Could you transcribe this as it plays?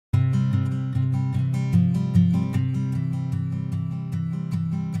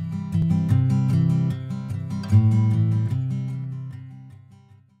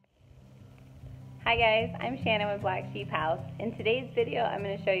Hi guys, I'm Shannon with Black Sheep House. In today's video, I'm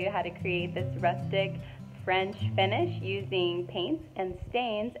going to show you how to create this rustic French finish using paints and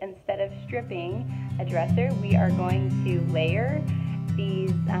stains. Instead of stripping a dresser, we are going to layer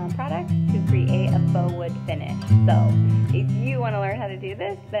these products to create a faux wood finish. So if you want to learn how to do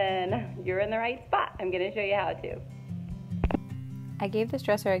this, then you're in the right spot. I'm going to show you how to. I gave this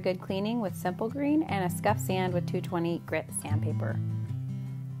dresser a good cleaning with Simple Green and a scuff sand with 220 grit sandpaper.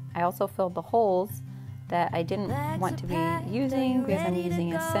 I also filled the holes that I didn't want to be using because I'm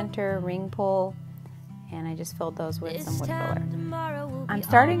using a center ring pull, and I just filled those with some wood filler. I'm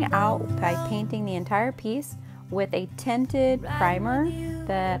starting out by painting the entire piece with a tinted primer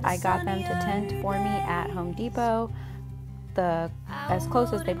that I got them to tint for me at Home Depot, as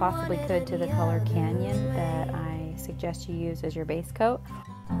close as they possibly could to the color Canyon that I suggest you use as your base coat.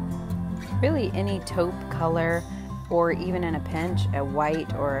 Really any taupe color, or even in a pinch, a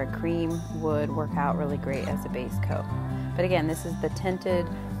white or a cream would work out really great as a base coat. But again, this is the tinted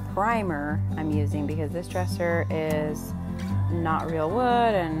primer I'm using because this dresser is not real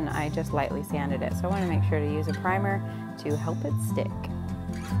wood and I just lightly sanded it. So I want to make sure to use a primer to help it stick.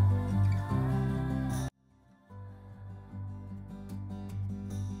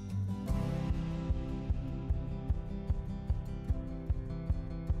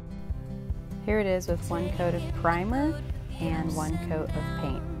 Here it is with one coat of primer and one coat of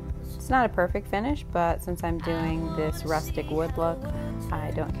paint. It's not a perfect finish, but since I'm doing this rustic wood look,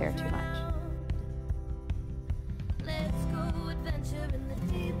 I don't care too much.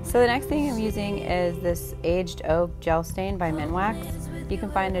 So the next thing I'm using is this Aged Oak Gel Stain by Minwax. You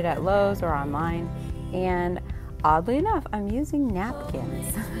can find it at Lowe's or online. And oddly enough, I'm using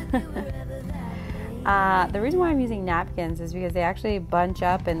napkins. The reason why I'm using napkins is because they actually bunch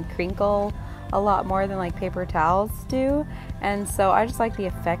up and crinkle a lot more than like paper towels do, and so I just like the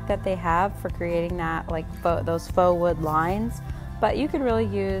effect that they have for creating that, like those faux wood lines. But you could really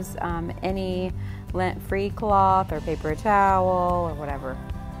use any lint-free cloth or paper towel or whatever.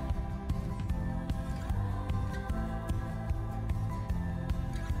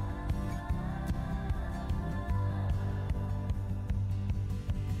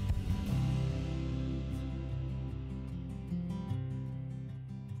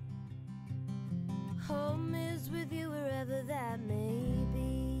 Home is with you wherever that may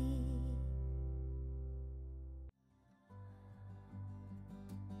be.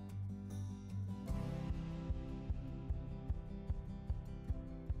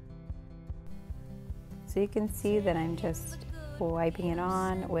 So you can see that I'm just wiping it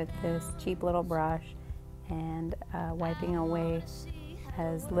on with this cheap little brush and wiping away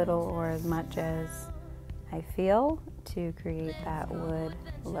as little or as much as I feel to create that wood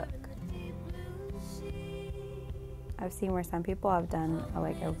look. I've seen where some people have done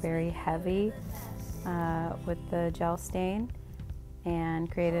like a very heavy with the gel stain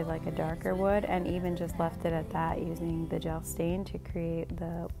and created like a darker wood, and even just left it at that using the gel stain to create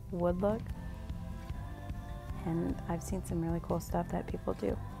the wood look. And I've seen some really cool stuff that people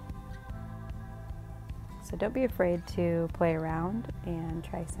do. So don't be afraid to play around and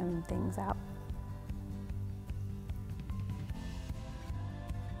try some things out.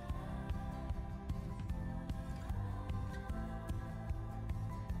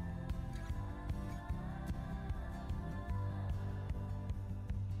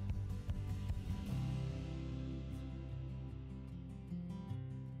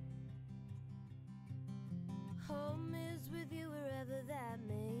 Home is with you wherever that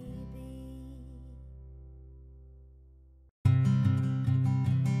may be.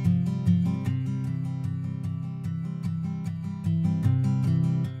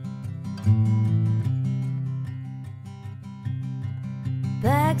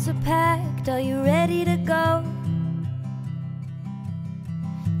 Bags are packed, are you ready to go?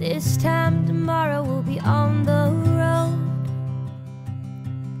 This time tomorrow we'll be on the road,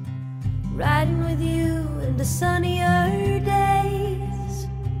 riding with you into sunnier days.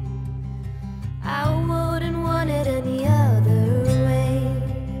 I wouldn't want it any other way.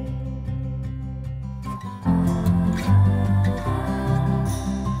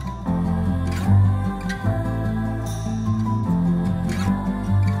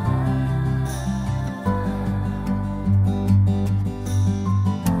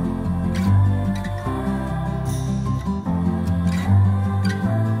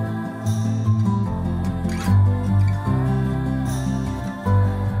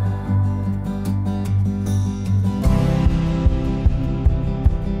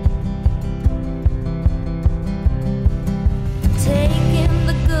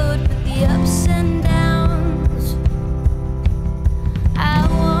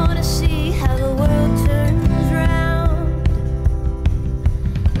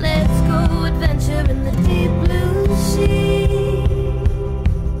 in the deep blue sea.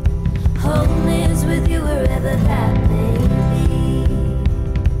 Home is with you wherever that may be.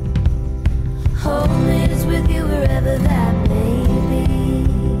 Home is with you wherever that may be.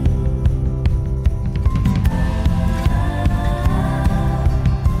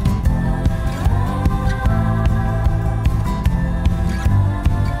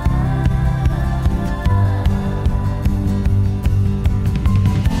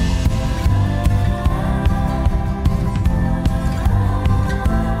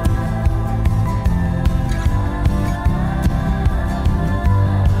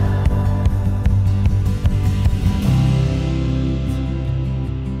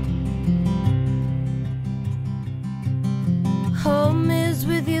 Home is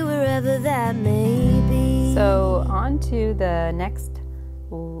with you wherever that may be. So on to the next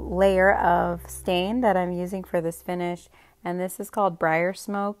layer of stain that I'm using for this finish, and this is called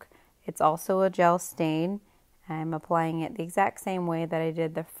Briarsmoke. It's also a gel stain. I'm applying it the exact same way that I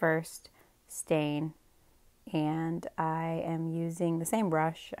did the first stain, and I am using the same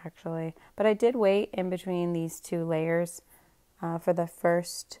brush actually, but I did wait in between these two layers for the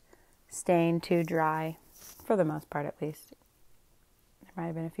first stain to dry, for the most part at least. There might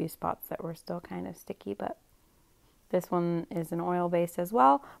have been a few spots that were still kind of sticky, but this one is an oil base as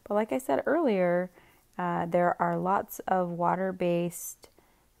well. But like I said earlier, there are lots of water-based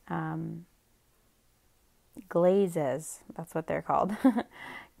glazes, that's what they're called,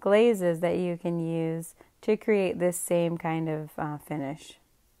 glazes that you can use to create this same kind of finish.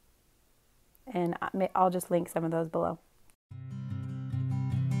 And I'll just link some of those below.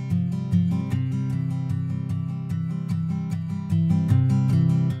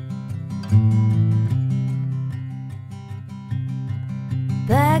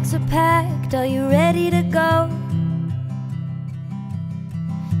 Bags are packed, are you ready to go?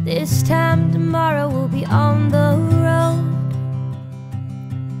 This time tomorrow we'll be on the road,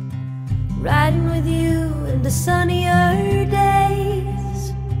 riding with you in the sunnier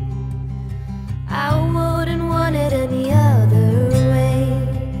days. I wouldn't want it any other way.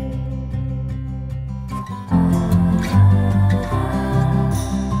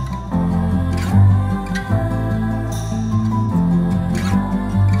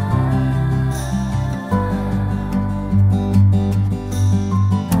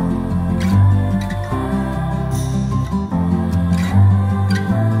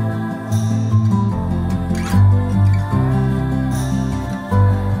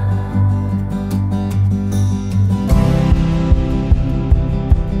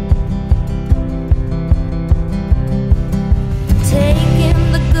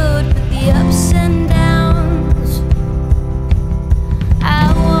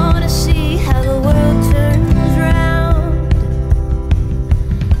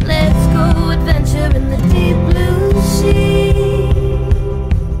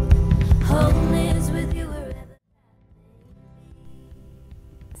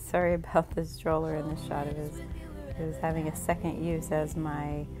 Sorry about the stroller in this shot. It was having a second use as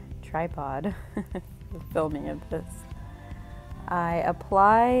my tripod for filming of this. I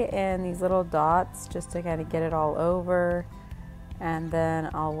apply in these little dots just to kind of get it all over, and then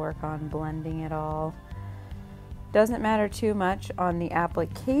I'll work on blending it all. Doesn't matter too much on the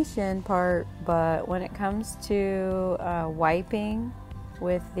application part, but when it comes to wiping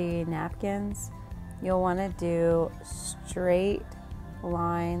with the napkins, you'll want to do straight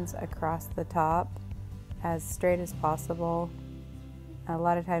lines across the top, as straight as possible. A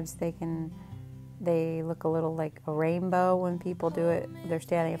lot of times they look a little like a rainbow when people do it. They're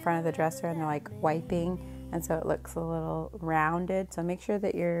standing in front of the dresser and they're like wiping, and so it looks a little rounded. So make sure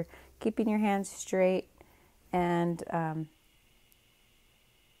that you're keeping your hands straight and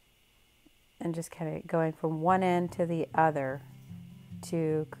just kind of going from one end to the other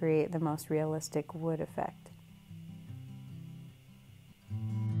to create the most realistic wood effect.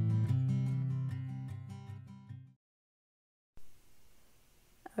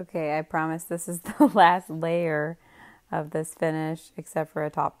 Okay, I promise this is the last layer of this finish, except for a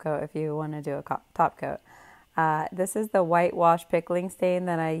top coat if you want to do a top coat. This is the whitewash pickling stain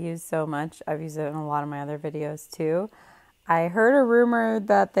that I use so much. I've used it in a lot of my other videos too. I heard a rumor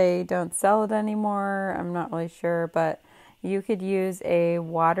that they don't sell it anymore. I'm not really sure, but you could use a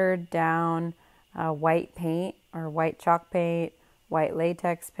watered down white paint or white chalk paint, white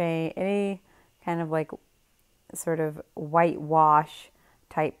latex paint, any kind of like sort of whitewash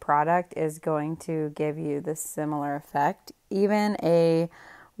type product is going to give you this similar effect. Even a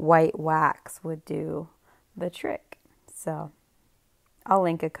white wax would do the trick. So I'll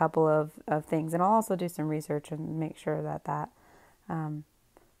link a couple of things, and I'll also do some research and make sure that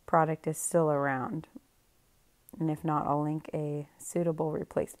product is still around. And if not, I'll link a suitable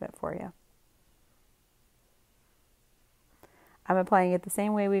replacement for you. I'm applying it the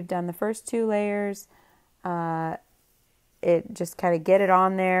same way we've done the first 2 layers. It just kind of get it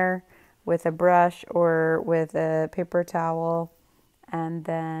on there with a brush or with a paper towel, and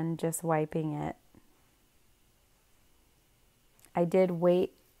then just wiping it. I did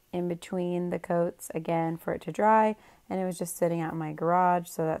wait in between the coats again for it to dry, and it was just sitting out in my garage,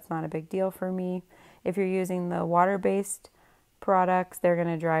 so that's not a big deal for me. If you're using the water-based products, they're going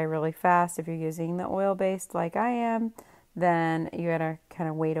to dry really fast. If you're using the oil-based like I am, then you gotta kind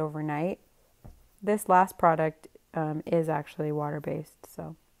of wait overnight. This last product is actually water-based,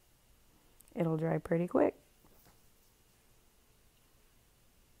 so it'll dry pretty quick.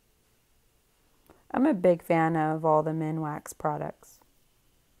 I'm a big fan of all the Minwax products.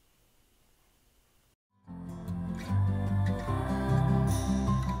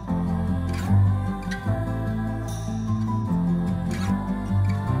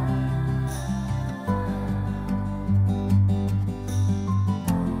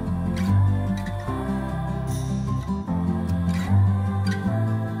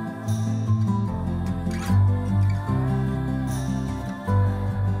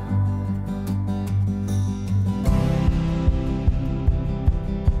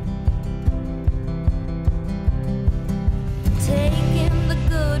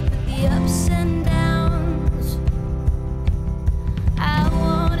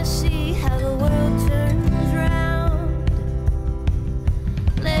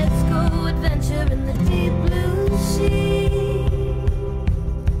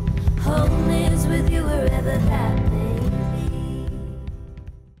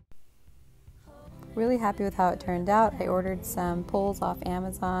 Really happy with how it turned out. I ordered some poles off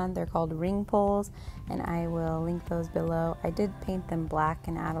Amazon. They're called ring poles, and I will link those below. I did paint them black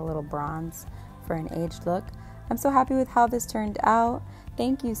and add a little bronze for an aged look. I'm so happy with how this turned out.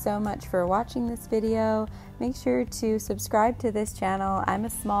 Thank you so much for watching this video. Make sure to subscribe to this channel. I'm a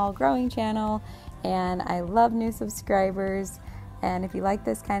small growing channel, and I love new subscribers. And if you like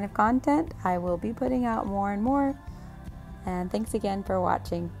this kind of content, I will be putting out more and more. And thanks again for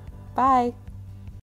watching. Bye!